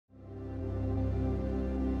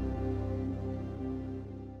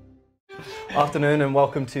Afternoon and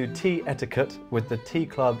welcome to Tea Etiquette with the Tea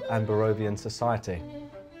Club and Barovian Society.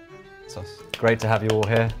 Great to have you all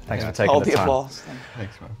here. Thanks for taking the time. Applause.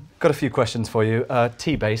 Thanks, man. Got a few questions for you.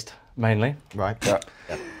 Tea-based, mainly. Right.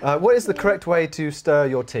 What is the correct way to stir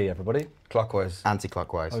your tea, everybody? Clockwise.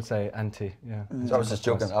 Anti-clockwise. I would say anti, yeah. So I was just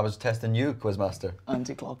joking. I was testing you, Quizmaster.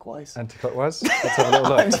 Anti-clockwise. Anti-clockwise? Let's have a little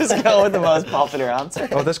look. I'm just going with the most popular answer.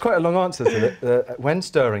 Oh, there's quite a long answer to it. When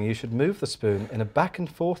stirring, you should move the spoon in a back and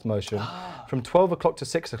forth motion from 12 o'clock to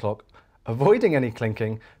 6 o'clock, avoiding any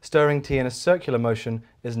clinking. Stirring tea in a circular motion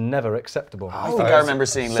is never acceptable. I think I remember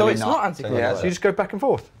seeing Lily. So it's not anti-clockwise? Yeah. So you just go back and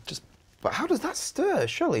forth? But how does that stir?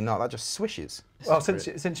 Surely not, that just swishes. Well, since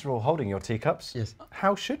you're all holding your teacups, Yes.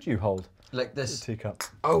 how should you hold Like the this. teacup?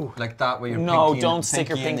 Oh. Like that, where you're No, don't stick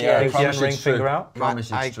your pinky out. out. Pinky and ring finger out?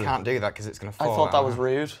 I can't do that because it's going to I fall thought that out. was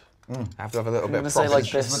rude. I have to have a little bit gonna of say like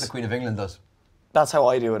process. This is this. what the Queen of England does. That's how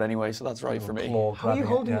I do it anyway, so that's right for me. How are you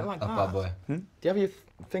holding it like That that? bad boy. Do you have your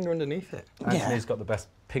finger underneath it? Anthony's got the best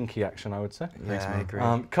pinky action, I would say. Yeah, I agree.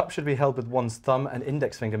 Cup should be held with one's thumb and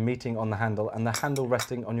index finger meeting on the handle and the handle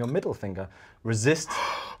resting on your middle finger. Resist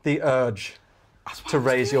the urge to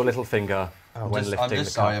raise your little finger when lifting I'm the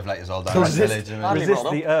just cup. sorry I've let you all down. Resist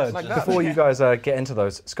the urge. Like that. Before you guys get into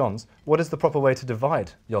those scones, what is the proper way to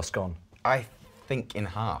divide your scone? I think in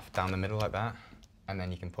half, down the middle like that, and then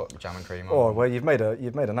you can put jam and cream on. Oh, well, you've made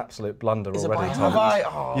an absolute blunder Is it by already, hand?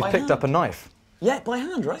 Tom. You've picked up a knife. Yeah, by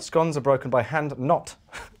hand, right? Scones are broken by hand, not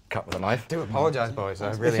cut with a knife. Do apologise, boys. I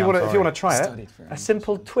really If you want to try Studied it, for a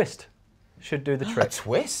simple twist should do the A trick.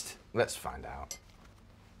 twist? Let's find out.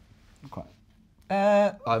 Quite.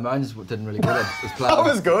 Mine just didn't really go. It was planned, That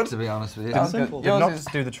was good. to be honest with you. That was simple. Did not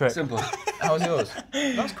do the trick. Simple. How was yours?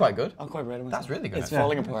 That's quite good. I'm quite proud of myself. That's really good. It's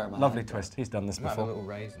falling apart, man. Lovely twist. He's done this Might have a before. little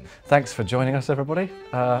raisin. Thanks for joining us, everybody.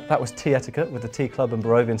 That was Tea Etiquette with the Tea Club and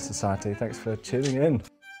Barovian Society. Thanks for tuning in.